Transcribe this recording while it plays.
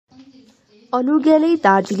अनुज्ञाले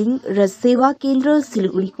दार्जिलिङ र सेवा केन्द्र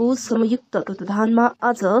सिलगढीको संयुक्त तत्वावधानमा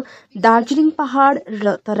आज दार्जिलिङ पहाड़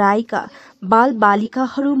र तराईका बाल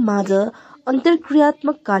बालिकाहरू माझ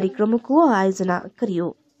अन्तर्क्रियात्मक कार्यक्रमको आयोजना गरियो।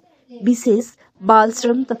 विशेष बाल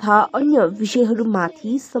श्रम तथा अन्य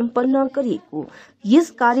विषयहरूमाथि सम्पन्न गरिएको यस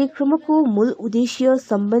कार्यक्रमको मूल उद्देश्य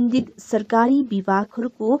सम्बन्धित सरकारी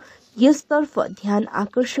विभागहरूको यसतर्फ ध्यान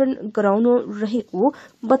आकर्षण गराउन रहेको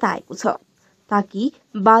बताएको छ, ताकि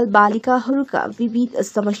बाल बालिकाहरूका विविध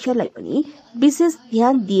समस्यालाई पनि विशेष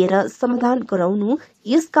ध्यान दिएर समाधान गराउनु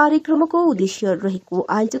यस कार्यक्रमको उद्देश्य रहेको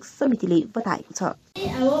आयोजक समितिले बताएको छ।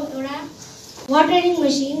 वाटरिङ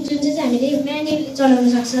मसिन जुन चाहिँ हामीले म्यानुअली चलाउन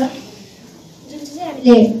सक्छ, जुन चाहिँ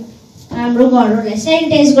हामीले हाम्रो घरहरूलाई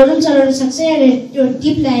सेनिटाइज गर्नु चलाउन सक्छ, त्यो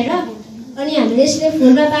टिप लगाएर अनि हामीले यसले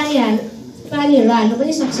फुलमा पानीहरू हाल्नु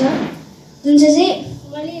पनि सक्छ, जुन चाहिँ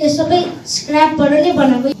मैले यो सबै स्क्रैपबाट नै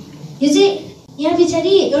बनाएको। यो चाहिँ यहाँ पछाडि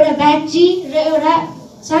एउटा ब्याट्री र एउटा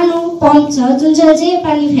सानो पम्प छ जुन चाहिँ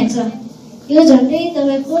पानी फ्याँक्छ। यो झन्डै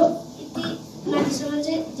तपाईँको यति माथिसम्म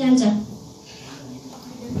चाहिँ जान्छ।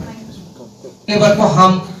 लेबर को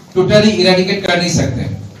हम टोटली इरेडिकेट कर नहीं सकते।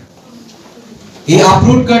 ये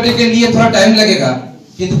अपरूट करने के लिए थोड़ा टाइम लगेगा,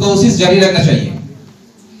 किंतु कोशिश जारी रखना चाहिए।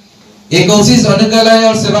 ये कोशिश अनुकूल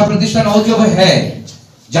और सेवा प्रतिष्ठान और जो है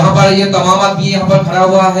जहां पर ये तमाम आदमी यहाँ पर खड़ा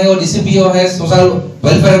हुआ है और डीसीपीओ है, सोशल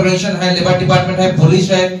वेलफेयर ऑर्गेनाइजेशन है, लेबर डिपार्टमेंट है, पुलिस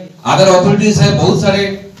है, अदर अथॉरिटीज है, बहुत सारे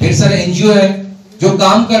ढेर सारे एनजीओ है जो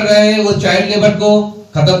काम कर रहे हैं वो चाइल्ड लेबर को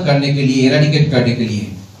खत्म करने के लिए, इरेडिकेट करने के लिए।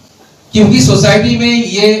 क्योंकि सोसाइटी में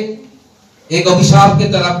ये एक अभिशाप के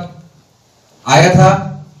तरफ आया था,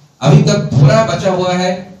 अभी तक थोड़ा बचा हुआ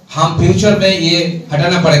है, हम फ्यूचर में ये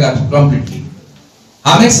हटाना पड़ेगा कंप्लीटली।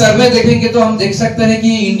 हम एक सर्वे देखेंगे तो हम देख सकते हैं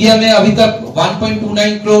कि इंडिया में अभी तक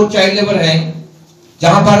 1.29 करोड़ चाइल्ड लेबर हैं,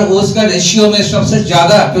 जहां पर उसका रेशियो में सबसे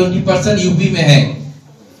ज्यादा 20% यूपी में है।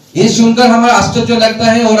 ये सुनकर हमारा आश्चर्य लगता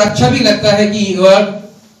है और अच्छा भी लगता है कि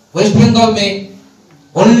वेस्ट बंगाल में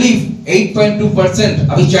ओनली 8.2%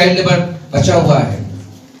 अभी चाइल्ड लेबर बचा हुआ है।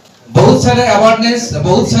 बहुत सारे अवेयरनेस,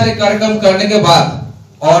 बहुत सारे कार्यक्रम करने के बाद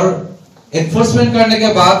और एनफोर्समेंट करने के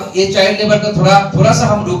बाद ये चाइल्ड लेबर का थोड़ा सा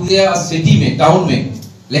हम रोक दिया सिटी में, टाउन में,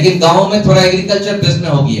 लेकिन गांव में थोड़ा एग्रीकल्चर बेस्ड में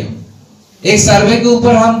हो गया। एक सर्वे के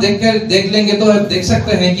ऊपर हम देख लेंगे तो देख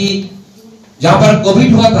सकते हैं कि जहां पर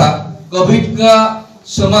कोविड हुआ था, कोविड का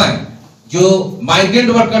समय जो माइग्रेंट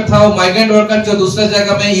वर्कर था, वो माइग्रेंट वर्कर जो दूसरे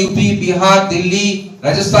जगह में यूपी, बिहार, दिल्ली,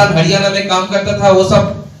 राजस्थान, हरियाणा में काम करता था, वो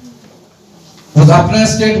सब अपने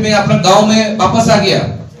स्टेट में, अपने गांव में वापस आ गया।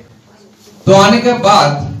 तो आने के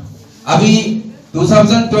बाद अभी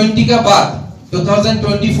 2020 का बाद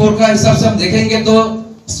 2024 का हिसाब से हम देखेंगे तो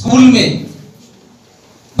स्कूल में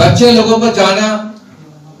बच्चे लोगों को जाना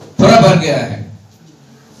थोड़ा बढ़ गया है।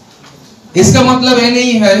 इसका मतलब ये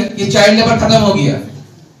नहीं है कि चाइल्ड लेबर खत्म हो गया।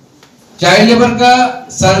 चाइल्ड लेबर का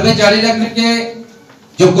सर्वे जारी रखने के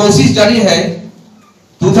जो कोशिश जारी है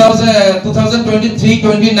 2023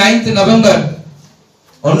 29 नवंबर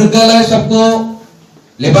अनुकूल सबको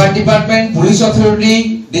labour department, police authority,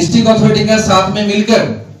 district authority के साथ में मिलकर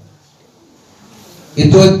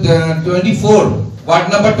 24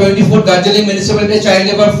 ward number 24 Darjeeling municipality child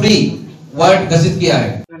labour free ward घोषित किया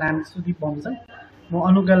है। नाम सुदीप बमजन, म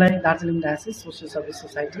अनुकूल Darjeeling diocese social service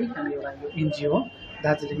society हामी एउटा यो एनजिओ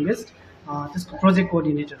दार्जिलिङ वेस्ट त्यसको प्रोजेक्ट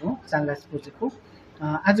कोअर्डिनेटर हो, चाइल्ड राइट्स प्रोजेक्टको।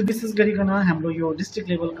 आज विशेष गरिकन हाम्रो यो डिस्ट्रिक्ट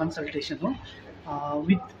लेभल कन्सल्टेसन हो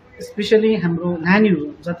विथ स्पेशली हाम्रो नानीहरू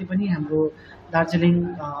जति पनि हाम्रो दार्जिलिङ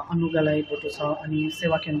अनुगालयबाट छ अनि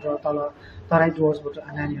सेवा केन्द्र तल तराई डुवर्सबाट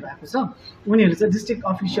नानीहरू आएको छ, उनीहरू चाहिँ डिस्ट्रिक्ट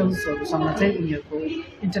अफिसियल्सहरूसँग चाहिँ उनीहरूको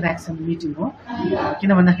इन्टरेक्सन मिटिङ हो।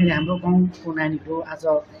 किन भन्दाखेरि हाम्रो गाउँको नानीहरू आज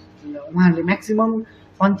उहाँहरूले म्याक्सिमम्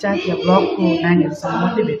पञ्चायत या ब्लकको नानीहरूसँग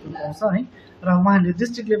मात्रै भेट्नु पाउँछ है, र उहाँहरूले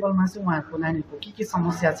डिस्ट्रिक्ट लेभलमा चाहिँ उहाँहरूको नानीहरूको के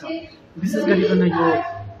समस्या छ, विशेष गरिकन यो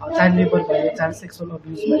चाइल्ड लेबर भयो, चाइल्ड सेक्सुअल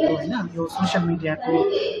अब्युज भयो होइन, यो सोसियल मिडियाको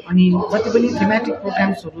अनि जति पनि थीमेटिक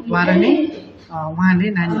प्रोग्राम्सहरूद्वारा नै उहाँले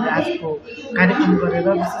नानीहरूले आजको कार्यक्रम गरेर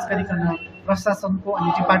विशेष गरिकन प्रशासनको अनि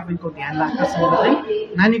डिपार्टमेन्टको ध्यानलाई आकर्षण गर्दै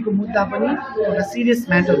नानीको मुद्दा पनि एउटा सिरियस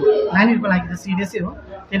म्याटर हो, नानीहरूको लागि त सिरियसै हो,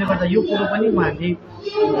 त्यसले गर्दा यो कुरो पनि उहाँहरूले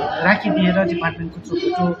राखिदिएर डिपार्टमेन्टको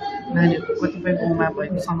जो नानीहरूको कतिपय गाउँमा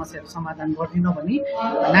भएको समस्याहरू समाधान गरिदिन भने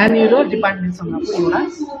नानी र डिपार्टमेन्टसँगको एउटा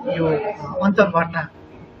यो अन्तर्वार्ता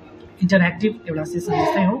इन्टरेक्टिभ एउटा सेसन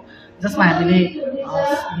जस्तै हो, जसमा हामीले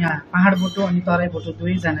यहाँ पहाडबाट अनि तराईबाट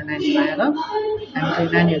दुवैजना नानी आएर हामीले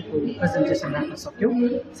नानीहरूको प्रेजेन्टेसन राख्न सक्यौँ।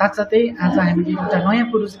 साथसाथै आज हामीले एउटा नयाँ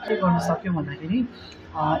कुरो चाहिँ के गर्न सक्यौँ भन्दाखेरि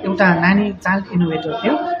एउटा नानी चाइल्ड इनोभेटर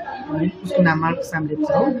थियो, उसको नाम मार्क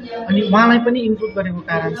सामलेप्चा हो। अनि उहाँलाई पनि इन्क्लुड गरेको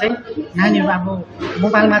कारण चाहिँ नानीहरू अब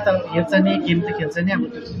मोबाइलमा त हेर्छ नि, गेम त खेल्छ नि, अब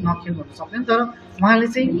त्यो नखेल्नु हुन सक्दैन, तर उहाँले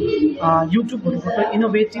चाहिँ युट्युबहरूबाट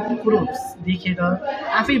इनोभेटिभ कुरोहरू देखेर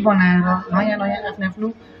आफै बनाएर नयाँ नयाँ आफ्नो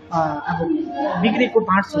अब बिग्रेको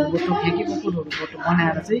पार्ट्सहरूबाट फ्याँकेको कुरोहरूबाट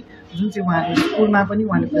बनाएर चाहिँ जुन चाहिँ उहाँले स्कुलमा पनि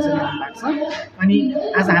उहाँले प्रेजेन्ट गर्नु भएको छ। अनि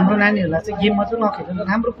आज हाम्रो नानीहरूलाई चाहिँ गेम मात्रै नखेलेर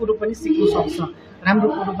राम्रो कुरो पनि सिक्नु सक्छ, राम्रो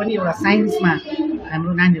कुरो पनि एउटा साइन्समा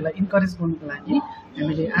हाम्रो नानीहरूलाई इन्करेज गर्नुको लागि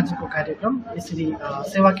हामीले आजको कार्यक्रम यसरी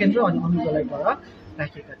सेवा केन्द्र अनि अनुगलयबाट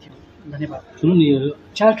राखेका थियौँ। धन्यवाद। सुन्नु नि, यो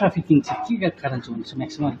चाइल्ड ट्राफिकिङ चाहिँ के कारण चाहिँ हुन्छ?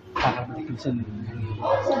 म्याक्सिमम पाहाडमा देखिन्छ नि,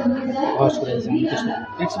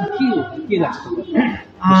 के लाग्छ?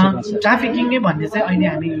 ट्राफिकिङै भन्ने चाहिँ अहिले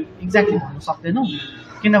हामी एक्ज्याक्टली भन्न सक्दैनौँ,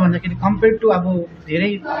 किन भन्दाखेरि कम्पेयर टु अब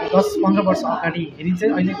धेरै 10-15 वर्ष अगाडि हेरि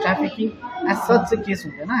चाहिँ अहिले ट्राफिकिङ एज सच चाहिँ केस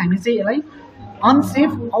हुँदैन। हामी चाहिँ यसलाई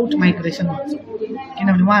अनसेफ आउट माइग्रेसन भन्छौँ,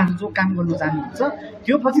 किनभने उहाँहरू जो काम गर्नु जानुहुन्छ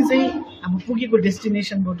त्यो पछि चाहिँ अब पुगेको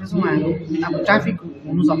डेस्टिनेसनबाट चाहिँ उहाँहरू अब ट्राफिक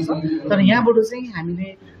हुनसक्छ। तर यहाँबाट चाहिँ हामीले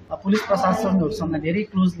पुलिस प्रशासनहरूसँग धेरै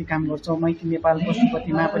क्लोजली काम गर्छौँ। मैत्री नेपाल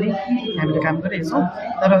पशुपतिमा पनि हामीले काम गरिरहेको छौँ,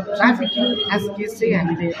 तर ट्राफिकिङ एज केस चाहिँ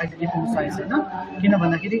हामीले अहिले देख्नु सकेको छैन, किन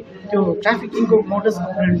भन्दाखेरि त्यो ट्राफिकिङको मोडस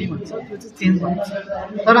अपरेन्डी भन्छ त्यो चाहिँ चेन्ज भएको छ।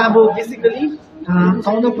 तर अब बेसिकली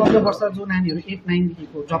 14-15 वर्ष जो नानीहरू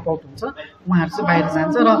 8-9देखिको ड्रप आउट हुन्छ उहाँहरू चाहिँ बाहिर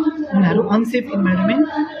जान्छ र उनीहरू अनसेफ इन्भाइरोमेन्ट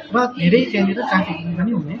र धेरै त्यहाँनिर ट्राफिकिङ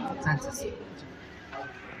पनि हुने chances.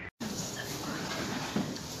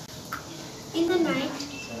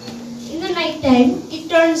 In the night time, it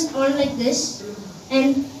turns on like this,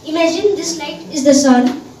 and imagine this light is the sun,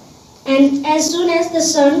 and as soon as the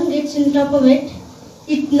sun gets on top of it,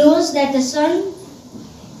 it knows that the sun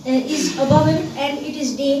is above it and it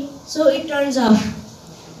is day, so it turns off.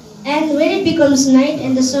 And when it becomes night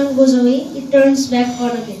and the sun goes away, it turns back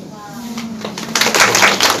on again.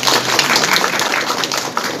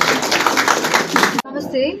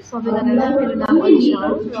 नमस्ते सबैजनालाई, मेरो नाम अनिशा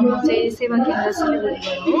हो र म चाहिँ सेवा केन्द्र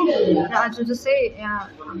सिलगढीबाट हो। र आज जस्तै यहाँ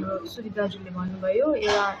हाम्रो सुदीप दाजुले भन्नुभयो,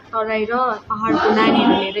 एउटा तराई र पहाडको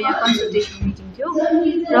नानीहरू लिएर यहाँ कन्सल्टेसन मिटिङ थियो।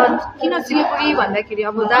 र किन सिलगढी भन्दाखेरि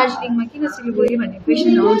अब दार्जिलिङमा किन सिलगढी भन्ने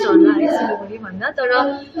क्वेसन आउँछ होला है, सिलगढी भन्दा। तर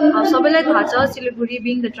सबैलाई थाहा छ Siliguri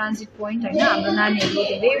being the transit point होइन, हाम्रो नानीहरू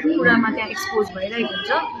धेरै कुरामा त्यहाँ एक्सपोज भइरहेको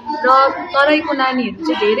हुन्छ र तराईको नानीहरू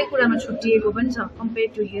चाहिँ धेरै कुरामा छुट्टिएको पनि छ कम्पेयर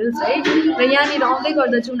टु हिल्स है। र यहाँनिर आउँदै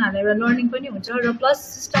गर्दा चाहिँ उनीहरूलाई एउटा लर्निङ पनि हुन्छ र प्लस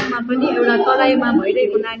सिस्टममा पनि एउटा तराईमा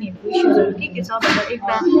भइरहेको नानीहरूको इस्युजहरू के छ भनेर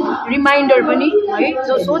एउटा रिमाइन्डर पनि है,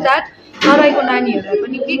 सो द्याट तराईको नानीहरूलाई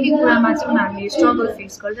पनि के कुरामा चाहिँ उनीहरूले स्ट्रगल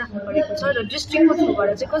फेस गरिराख्नु परेको छ र डिस्ट्रिक्टको थ्रुबाट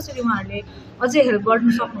चाहिँ कसरी उहाँहरूले अझै हेल्प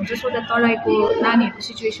गर्नु सक्नुहुन्छ सो द्याट तराईको नानीहरूको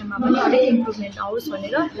सिचुएसनमा पनि अलिक इम्प्रुभमेन्ट आओस्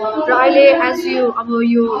भनेर। र अहिले एज अब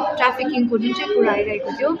यो ट्राफिकिङको जुन चाहिँ कुरा आइरहेको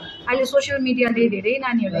थियो, अहिले सोसियल मिडियाले धेरै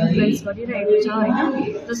नानीहरूलाई इन्फ्लुएन्स गरिरहेको छ होइन।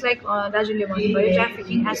 जस्ट लाइक दाजुले भन्नुभयो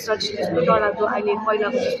ट्राफिकिङ एज सच त्यस्तो डरलाग्दो अहिले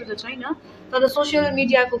पहिलाको जस्तो त छैन, तर सोसियल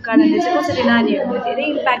मिडियाको कारणले चाहिँ कसरी नानीहरूको धेरै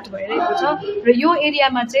इम्प्याक्ट भइरहेको छ। र यो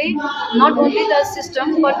एरियामा चाहिँ not only the system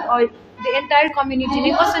but the entire community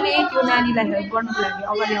नै कसरी त्यो नानीलाई हेल्प गर्नुको लागि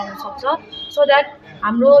अगाडि आउन सक्छ सो द्याट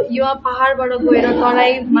हाम्रो यो पहाडबाट गएर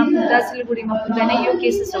तराईमा पुग्दा सिलगढीमा पुग्दा नै यो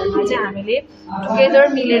केसेसहरूमा चाहिँ हामीले टुगेदर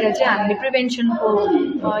मिलेर चाहिँ हामीले प्रिभेन्सनको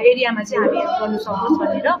एरियामा चाहिँ हामी हेल्प गर्नु सकोस्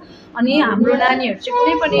भनेर। अनि हाम्रो नानीहरू चाहिँ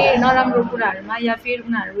कुनै पनि नराम्रो कुराहरूमा या फिर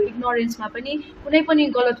उनीहरू इग्नोरेन्समा पनि कुनै पनि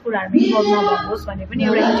गलत कुराहरूमा इन्भल्भ नभओस् भन्ने पनि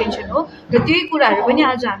एउटा इन्टेन्सन हो। र त्यही कुराहरू पनि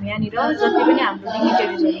आज हामी यहाँनिर जति पनि हाम्रो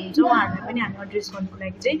डिग्निटरिजहरू हुन्छ उहाँहरूलाई पनि हामी एड्रेस गर्नुको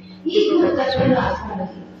लागि चाहिँ यो प्रोग्राम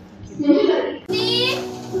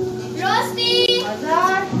रोस्ती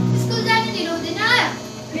स्कुल जानु ढिलो हुँदैन?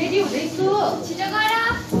 रेडी हुँदैछु, छिटो गर।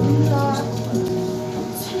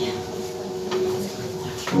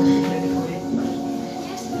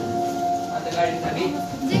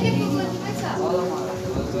 ज्याकेटको गोजीमै छ।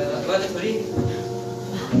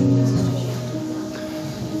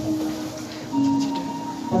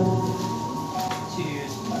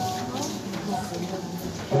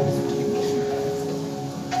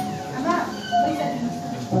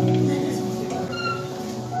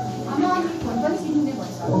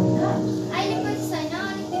 अहिले पैसा छैन,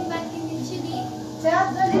 अलिक दिन बाद किनिदिन्छु नि।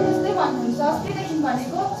 जसले त्यस्तै भन्नुहुन्छ, अस्तिदेखि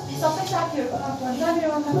भनेको सबै साथीहरूको भन्छ,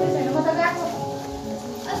 मेरोमा मात्रै छैन, म त गएको।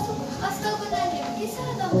 आजकलको नानीहरू के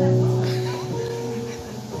साह्रो दम लाग्छ।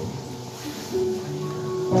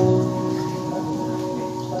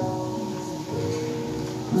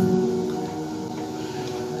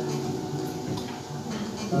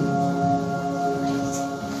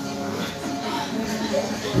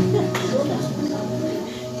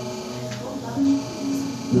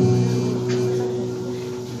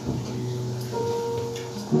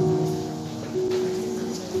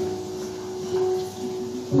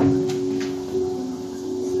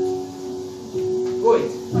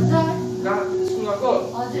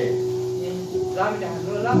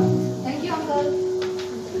 Thank you uncle.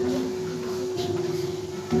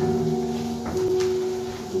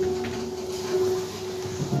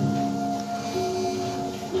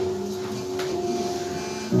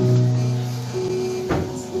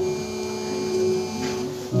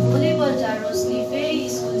 भोलिपल्ट रोशनी फेरि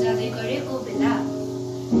स्कुल जाँदै गरेको बेला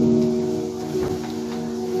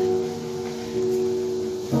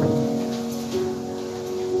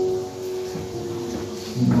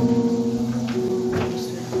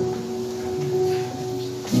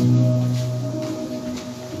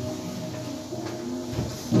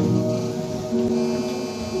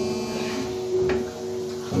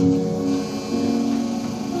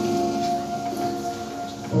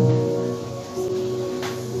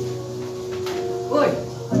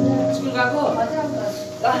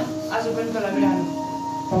आज पनि तल बिरानो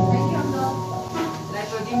थ्याङ्क यू अङ्कल।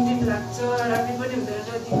 रातो दिम लाग्छ राति पनि हुँदैन रहेछ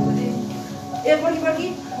दिम पनि ए पर्खी म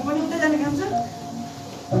पनि उतै जाने काम छ।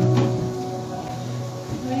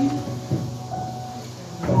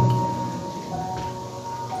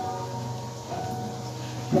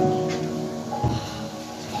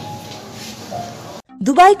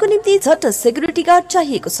 दुबईको निम्ति झट्ट सेक्युरिटी गार्ड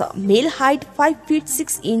चाहिएको छ। मेल हाइट 5 फिट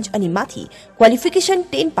 6 इन्च अनि माथि। Qualification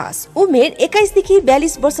 10 pass. उमेर 21 देखि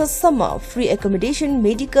 42 वर्षसम्म। फ्री एकोमोडेसन,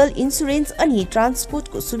 मेडिकल, इन्सुरेन्स अनि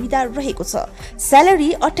ट्रान्सपोर्टको सुविधा रहेको छ। स्यालेरी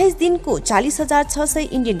 28 दिनको 40,600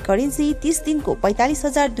 इन्डियन करेन्सी, 30 दिनको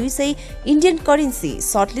 45,200 इन्डियन करेन्सी।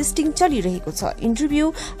 सर्टलिस्टिङ चलिरहेको छ। इन्टरभ्यू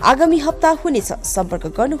आगामी हप्ता हुनेछ। सम्पर्क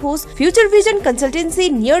गर्नुहोस् future vision consultancy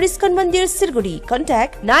near ISKCON मन्दिर सिलगढी।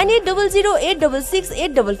 कन्ट्याक्ट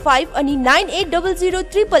 9800866855 अनि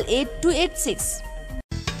 9800888286।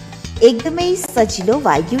 एकदमै सजिलो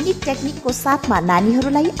वा युनिक टेक्निकको साथमा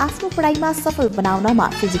नानीहरूलाई आफ्नो पढाइमा सफल बनाउनमा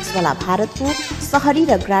फिजिक्सवाला भारतको सहरी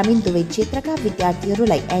र ग्रामीण दुवै क्षेत्रका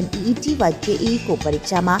विद्यार्थीहरूलाई एनईईटी वा जेईई को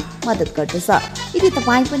परीक्षामा मद्दत गर्दछ। यदि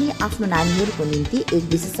तपाईँ पनि आफ्नो नानीहरूको निम्ति एक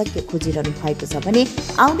विशेषज्ञ खोजिरहनु भएको छ भने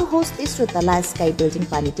आउनुहोस् तेस्रो तला स्काई बिल्डिङ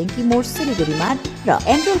पानी ट्याङ्की मोड सिलगढीमा र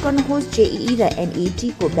एनरोल गर्नुहोस् जेईई र एनईईटी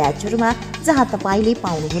को ब्याचहरूमा, जहाँ तपाईँले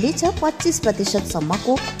पाउनुहुनेछ 25%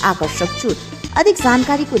 सम्मको आकर्षक छुट। अधिक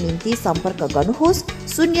जानकारीको निम्ति सम्पर्क गर्नुहोस्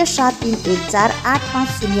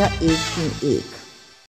 073148500131।